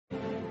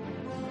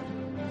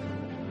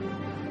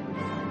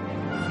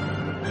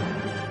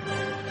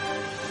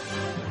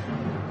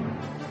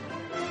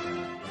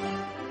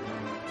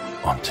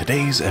On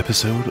today's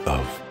episode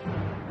of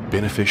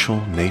Beneficial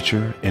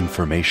Nature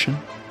Information,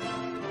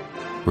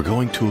 we're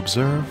going to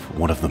observe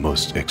one of the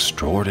most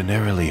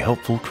extraordinarily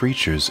helpful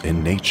creatures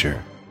in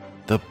nature,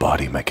 the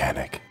body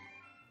mechanic.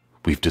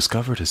 We've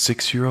discovered a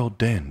 6-year-old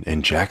den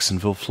in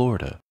Jacksonville,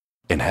 Florida,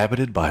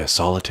 inhabited by a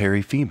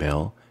solitary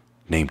female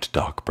named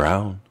Doc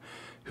Braun,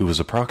 who was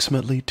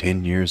approximately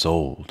 10 years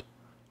old.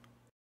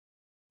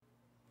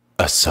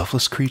 A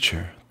selfless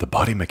creature, the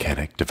body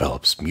mechanic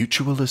develops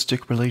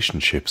mutualistic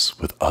relationships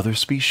with other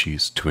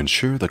species to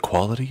ensure the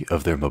quality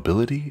of their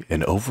mobility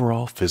and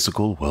overall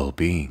physical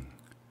well-being.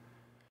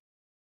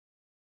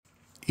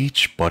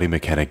 Each body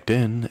mechanic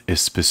den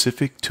is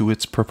specific to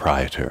its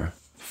proprietor,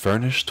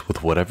 furnished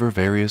with whatever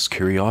various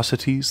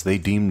curiosities they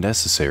deem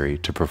necessary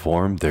to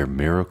perform their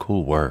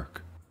miracle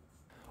work.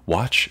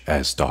 Watch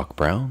as Doc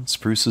Braun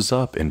spruces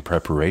up in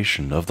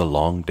preparation of the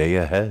long day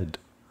ahead.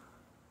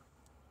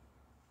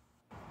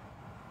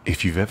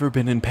 If you've ever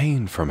been in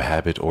pain from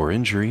habit or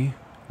injury,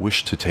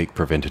 wish to take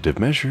preventative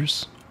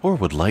measures, or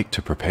would like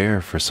to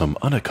prepare for some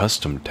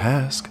unaccustomed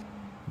task,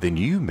 then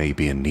you may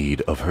be in need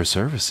of her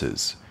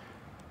services.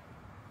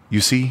 You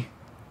see,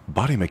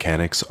 body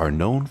mechanics are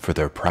known for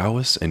their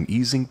prowess in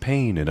easing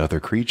pain in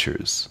other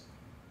creatures.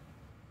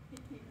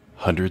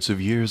 Hundreds of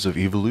years of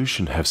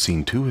evolution have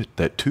seen to it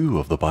that 2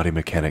 of the body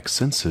mechanic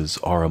senses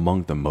are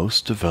among the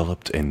most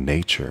developed in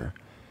nature.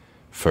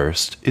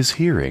 First is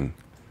hearing.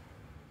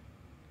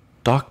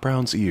 Doc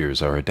Braun's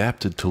ears are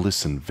adapted to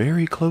listen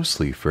very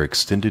closely for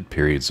extended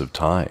periods of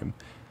time,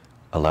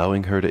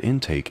 allowing her to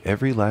intake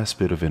every last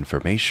bit of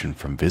information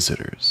from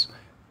visitors.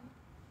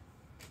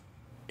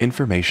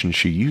 Information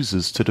she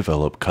uses to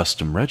develop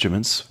custom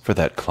regimens for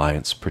that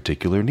client's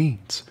particular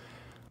needs.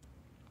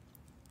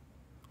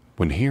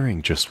 When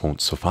hearing just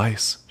won't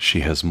suffice, she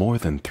has more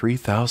than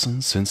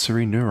 3,000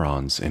 sensory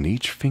neurons in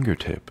each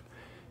fingertip.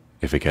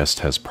 If a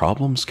guest has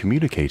problems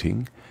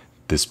communicating,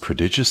 this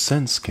prodigious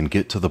sense can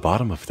get to the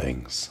bottom of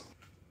things.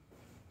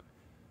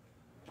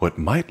 What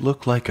might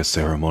look like a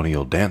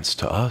ceremonial dance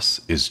to us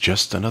is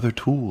just another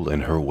tool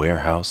in her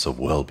warehouse of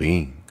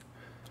well-being.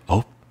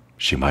 Oh,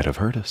 she might have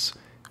heard us.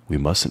 We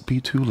mustn't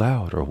be too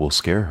loud or we'll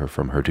scare her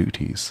from her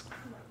duties.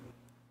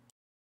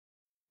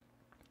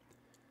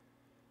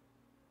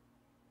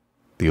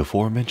 The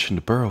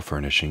aforementioned burrow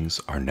furnishings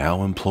are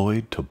now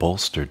employed to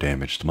bolster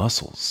damaged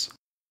muscles.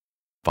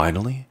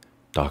 Finally,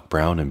 Doc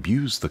Braun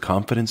imbues the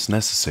confidence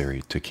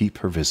necessary to keep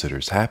her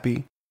visitors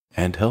happy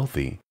and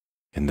healthy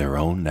in their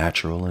own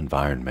natural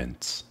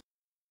environments.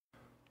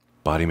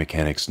 Body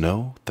mechanics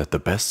know that the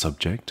best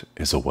subject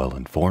is a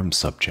well-informed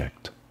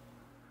subject.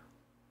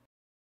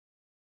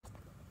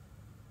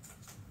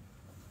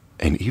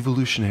 An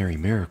evolutionary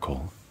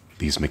miracle,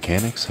 these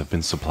mechanics have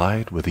been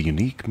supplied with a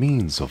unique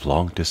means of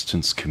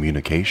long-distance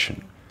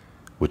communication,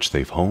 which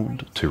they've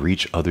honed to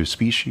reach other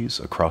species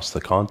across the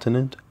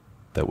continent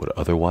that would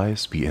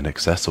otherwise be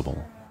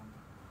inaccessible.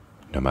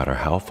 No matter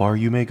how far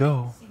you may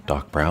go,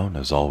 Doc Braun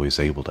is always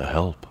able to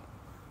help.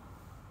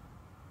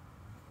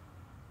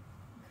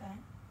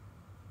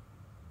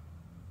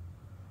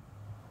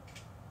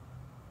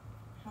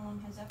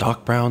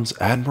 Doc Braun's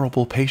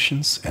admirable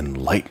patience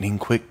and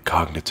lightning-quick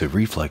cognitive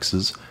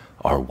reflexes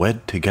are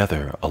wed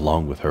together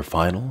along with her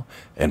final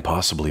and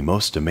possibly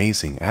most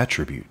amazing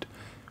attribute,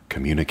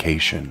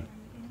 communication.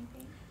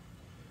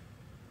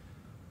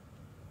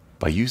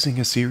 By using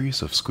a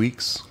series of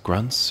squeaks,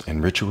 grunts,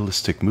 and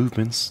ritualistic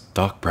movements,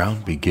 Doc Braun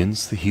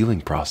begins the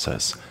healing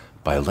process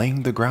by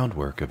laying the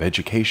groundwork of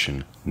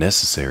education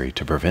necessary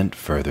to prevent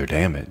further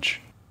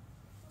damage.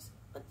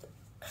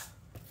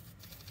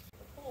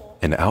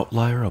 An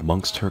outlier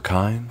amongst her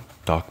kind,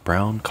 Doc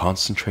Braun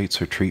concentrates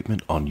her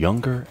treatment on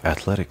younger,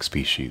 athletic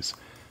species,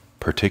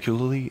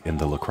 particularly in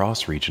the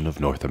lacrosse region of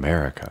North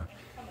America.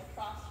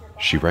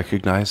 She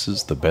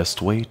recognizes the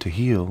best way to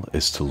heal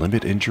is to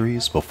limit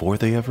injuries before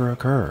they ever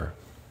occur.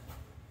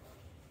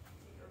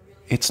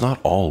 It's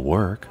not all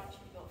work.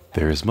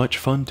 There is much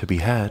fun to be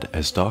had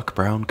as Doc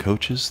Braun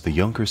coaches the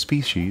younger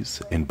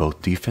species in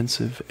both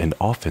defensive and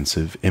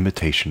offensive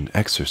imitation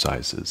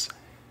exercises,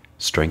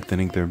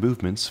 strengthening their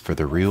movements for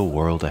the real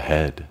world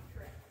ahead.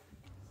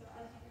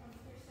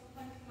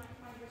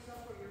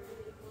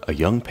 A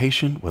young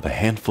patient with a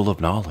handful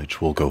of knowledge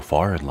will go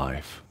far in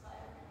life.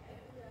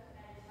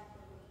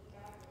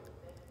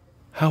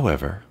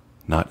 However,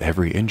 not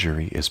every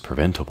injury is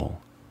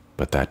preventable,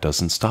 but that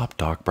doesn't stop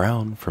Doc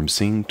Braun from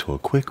seeing to a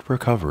quick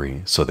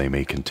recovery so they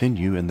may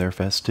continue in their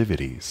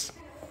festivities.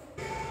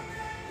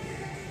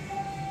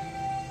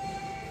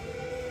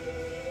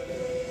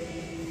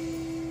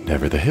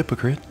 Never the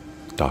hypocrite,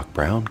 Doc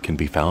Braun can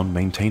be found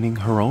maintaining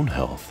her own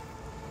health,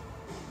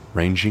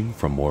 ranging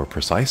from more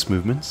precise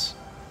movements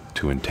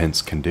to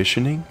intense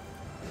conditioning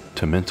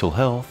to mental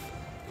health.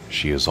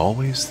 She is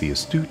always the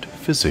astute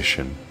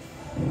physician.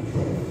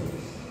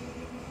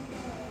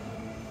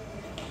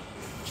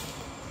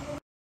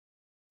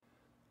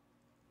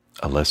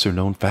 A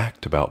lesser-known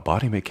fact about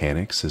body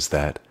mechanics is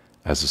that,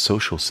 as a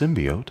social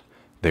symbiote,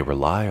 they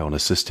rely on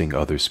assisting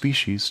other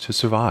species to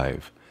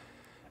survive,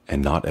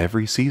 and not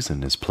every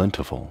season is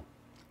plentiful.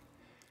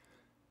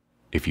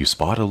 If you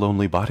spot a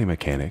lonely body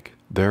mechanic,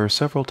 there are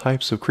several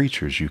types of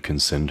creatures you can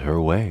send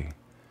her way.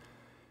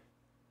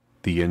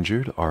 The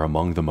injured are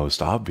among the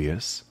most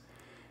obvious.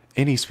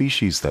 Any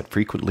species that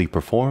frequently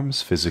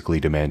performs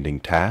physically demanding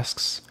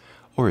tasks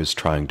or is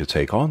trying to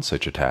take on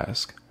such a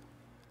task.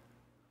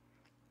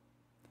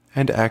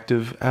 And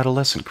active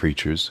adolescent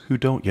creatures who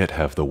don't yet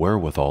have the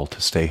wherewithal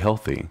to stay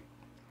healthy.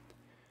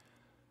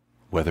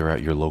 Whether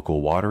at your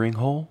local watering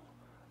hole,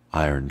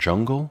 iron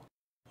jungle,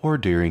 or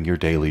during your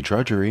daily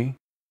drudgery,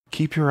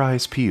 keep your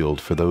eyes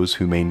peeled for those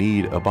who may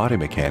need a body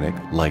mechanic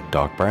like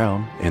Doc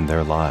Braun in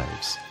their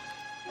lives.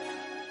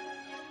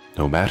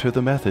 No matter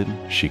the method,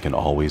 she can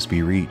always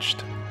be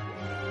reached.